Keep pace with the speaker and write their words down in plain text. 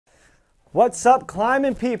What's up,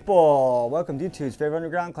 climbing people? Welcome to YouTube's favorite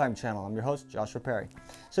underground climb channel. I'm your host, Joshua Perry.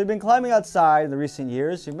 So you've been climbing outside in the recent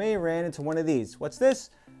years. You may have ran into one of these. What's this?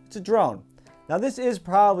 It's a drone. Now this is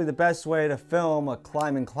probably the best way to film a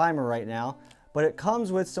climbing climber right now, but it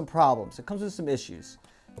comes with some problems. It comes with some issues.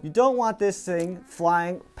 You don't want this thing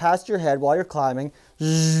flying past your head while you're climbing.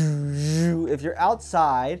 If you're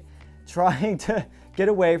outside trying to get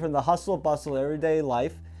away from the hustle bustle of everyday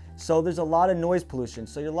life, so there's a lot of noise pollution.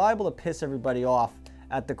 So you're liable to piss everybody off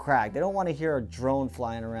at the crag. They don't want to hear a drone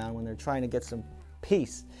flying around when they're trying to get some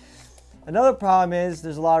peace. Another problem is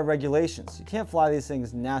there's a lot of regulations. You can't fly these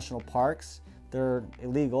things in national parks. They're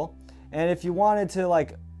illegal. And if you wanted to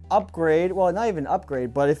like upgrade, well, not even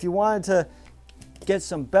upgrade, but if you wanted to get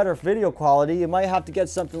some better video quality, you might have to get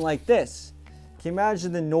something like this. Can you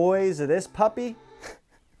imagine the noise of this puppy?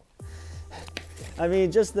 I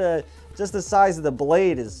mean, just the size of the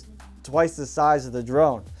blade is twice the size of the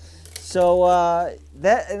drone. So in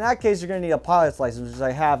that case, you're going to need a pilot's license,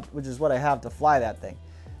 which is what I have to fly that thing.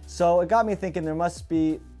 So it got me thinking there must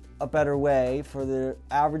be a better way for the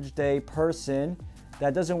average day person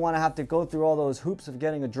that doesn't want to have to go through all those hoops of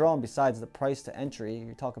getting a drone besides the price to entry.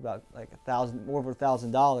 You talk about like over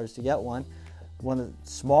 $1,000 to get one of the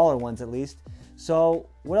smaller ones at least. So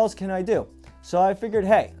what else can I do? So I figured,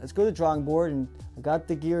 hey, let's go to the drawing board, and I got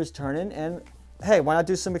the gears turning, and hey, why not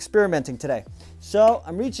do some experimenting today? So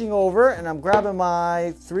I'm reaching over and I'm grabbing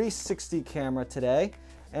my 360 camera today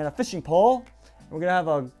and a fishing pole. We're gonna have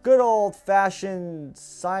a good old fashioned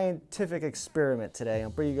scientific experiment today. I'll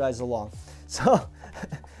bring you guys along. So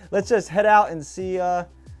let's just head out and see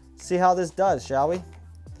how this does, shall we?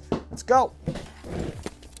 Let's go.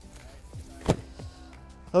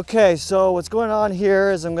 Okay, so what's going on here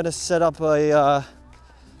is I'm gonna set up a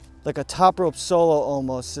like a top rope solo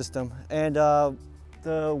almost system. And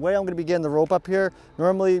the way I'm gonna be getting the rope up here,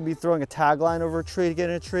 normally you'd be throwing a tag line over a tree to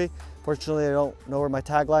get in a tree. Fortunately, I don't know where my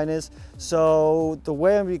tag line is. So the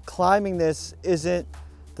way I'm gonna be climbing this isn't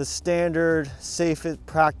the standard, safest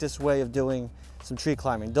practice way of doing some tree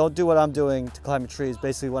climbing. Don't do what I'm doing to climb a tree is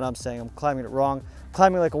basically what I'm saying. I'm climbing it wrong. I'm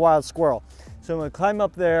climbing like a wild squirrel. So I'm gonna climb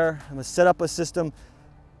up there, I'm gonna set up a system,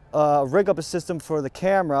 rig up a system for the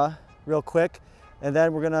camera real quick, and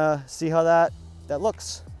then we're gonna see how that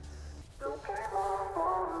looks.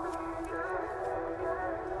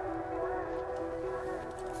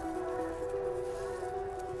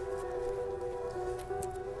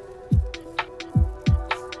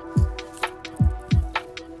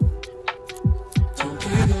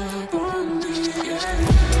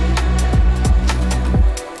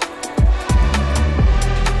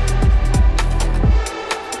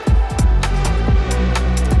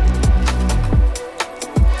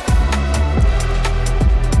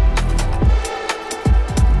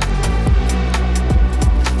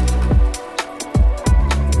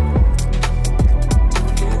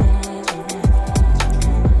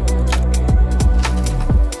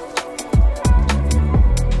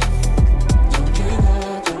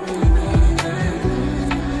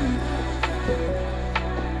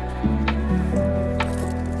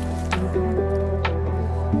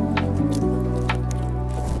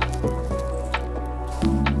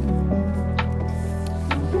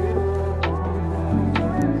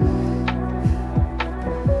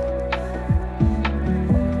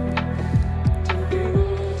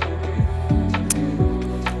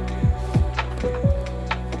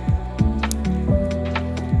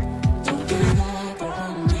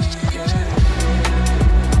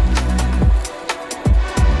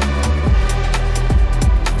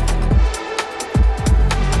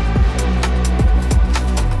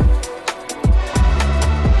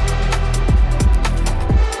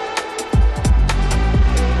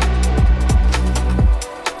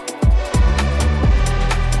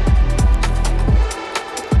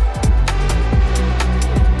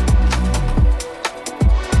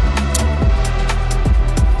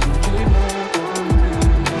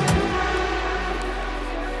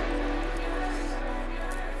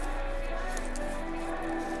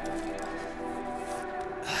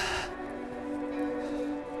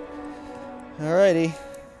 Alrighty.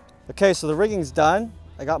 Okay, so the rigging's done.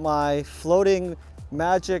 I got my floating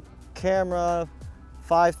magic camera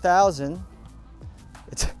 5000.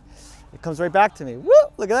 It comes right back to me. Woo!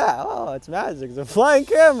 Look at that. Oh, it's magic. It's a flying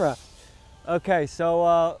camera. Okay, so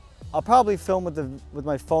I'll probably film with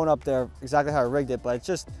my phone up there exactly how I rigged it, but it's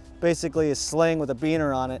just basically a sling with a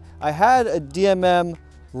beaner on it. I had a DMM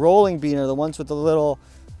rolling beaner, the ones with the little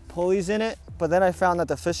pulleys in it, but then I found that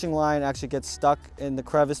the fishing line actually gets stuck in the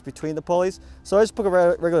crevice between the pulleys. So I just put a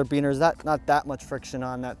regular beaner. There's not that much friction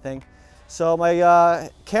on that thing. So my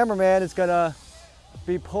cameraman is gonna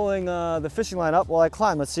be pulling the fishing line up while I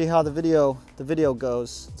climb. Let's see how the video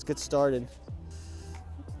goes. Let's get started.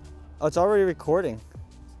 Oh, it's already recording.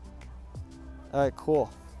 All right,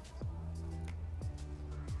 cool.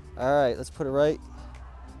 All right, let's put it right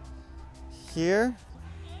here.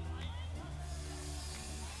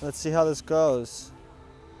 Let's see how this goes.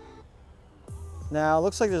 Now, it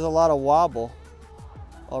looks like there's a lot of wobble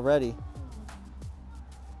already.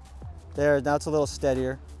 There, now it's a little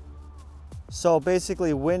steadier. So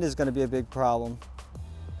basically, wind is going to be a big problem.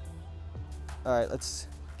 All right, let's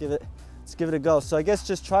give it a go. So I guess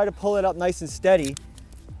just try to pull it up nice and steady.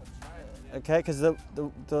 Okay, because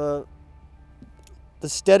the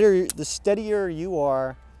steadier you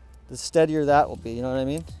are, the steadier that will be. You know what I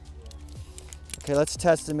mean? Okay, let's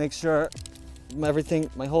test and make sure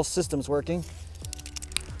my whole system's working.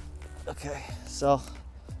 Okay, so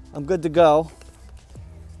I'm good to go.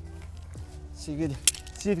 So you could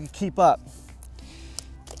see if you can keep up.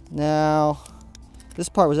 Now, this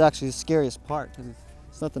part was actually the scariest part because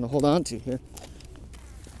it's nothing to hold on to here.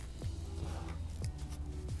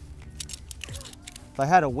 If I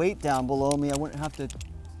had a weight down below me, I wouldn't have to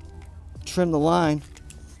trim the line.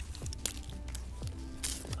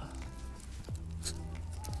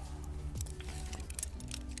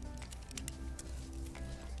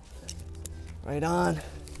 Right on.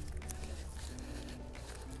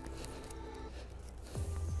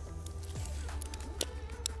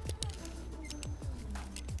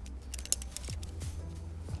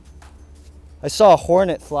 I saw a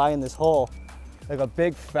hornet fly in this hole, like a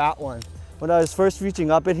big fat one. When I was first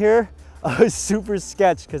reaching up in here, I was super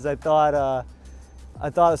sketched because I thought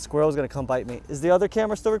a squirrel was gonna come bite me. Is the other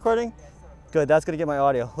camera still recording? Good, that's gonna get my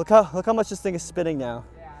audio. Look how much this thing is spinning now.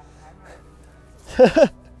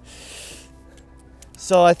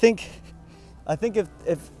 So I think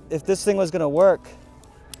if this thing was gonna work,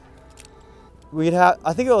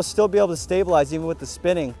 I think it will still be able to stabilize even with the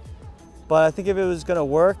spinning. But I think if it was gonna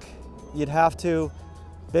work, you'd have to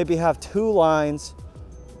maybe have 2 lines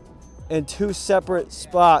in 2 separate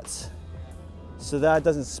spots so that it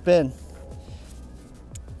doesn't spin.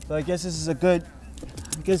 But I guess this is a good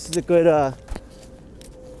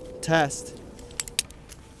test.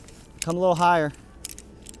 Come a little higher.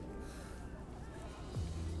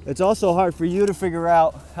 It's also hard for you to figure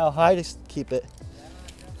out how high to keep it.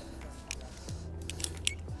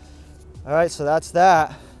 All right, so that's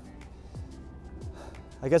that.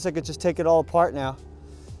 I guess I could just take it all apart now.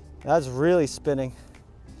 That's really spinning.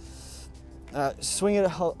 Swing it,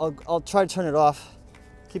 I'll try to turn it off.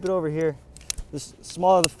 Keep it over here. The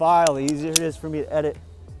smaller the file, the easier it is for me to edit.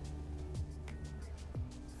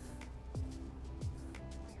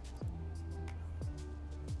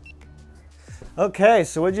 Okay,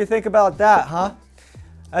 so what did you think about that, huh?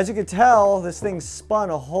 As you can tell, this thing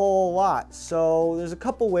spun a whole lot. So there's a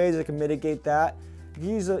couple ways I can mitigate that.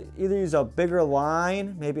 You either use a bigger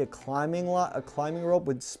line, maybe a climbing rope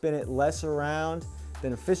would spin it less around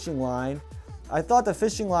than a fishing line. I thought the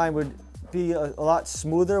fishing line would be a lot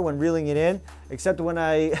smoother when reeling it in, except when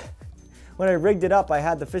I rigged it up, I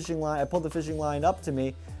pulled the fishing line up to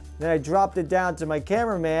me, then I dropped it down to my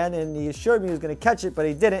cameraman and he assured me he was gonna catch it, but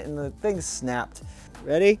he didn't and the thing snapped.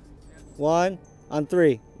 Ready? 1, on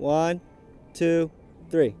 3. 1, 2,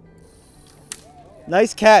 3.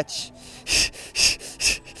 Nice catch.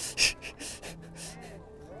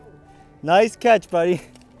 Nice catch, buddy.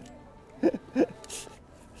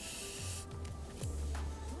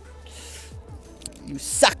 You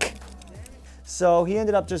suck. So he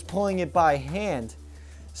ended up just pulling it by hand.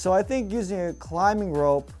 So I think using a climbing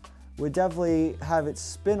rope would definitely have it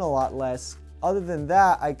spin a lot less. Other than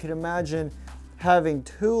that, I could imagine having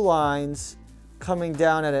 2 lines coming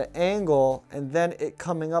down at an angle and then it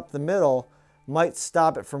coming up the middle might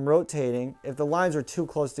stop it from rotating. If the lines are too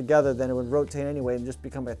close together, then it would rotate anyway and just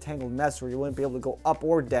become a tangled mess where you wouldn't be able to go up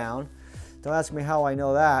or down. Don't ask me how I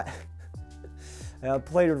know that. I've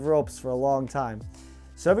played with ropes for a long time.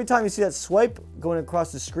 So every time you see that swipe going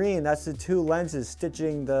across the screen, that's the 2 lenses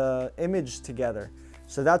stitching the image together.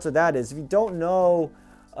 So that's what that is. If you don't know,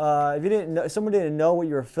 if someone didn't know what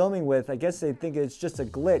you were filming with, I guess they think it's just a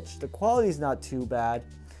glitch. The quality's not too bad,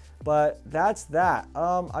 but that's that.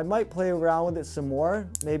 I might play around with it some more.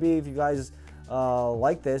 Maybe if you guys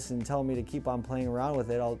like this and tell me to keep on playing around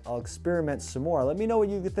with it, I'll experiment some more. Let me know what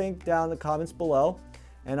you think down in the comments below,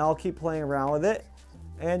 and I'll keep playing around with it.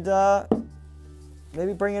 And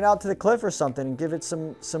maybe bring it out to the cliff or something and give it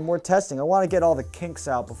some more testing. I want to get all the kinks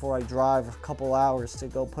out before I drive a couple hours to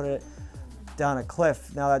go put it down a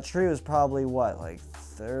cliff. Now that tree was probably what, like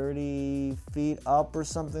 30 feet up or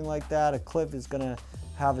something like that. A cliff is gonna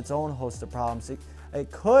have its own host of problems.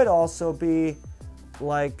 It could also be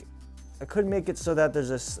like, I could make it so that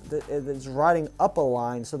it's riding up a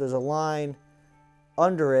line, so there's a line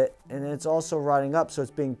under it, and it's also riding up, so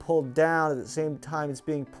it's being pulled down at the same time it's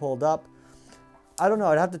being pulled up. I don't know,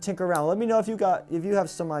 I'd have to tinker around. Let me know if you have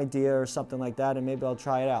some idea or something like that, and maybe I'll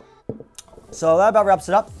try it out. So that about wraps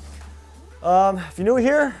it up. If you're new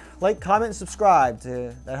here, like, comment, and subscribe.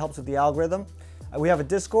 That helps with the algorithm. We have a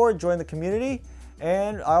Discord, join the community,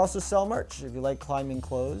 and I also sell merch. If you like climbing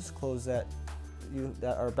clothes that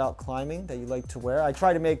are about climbing, that you like to wear. I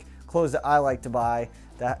try to make clothes that I like to buy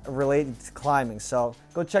that are related to climbing. So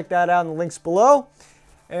go check that out in the links below.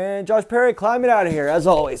 And Josh Perry, climbing out of here, as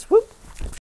always. Whoop.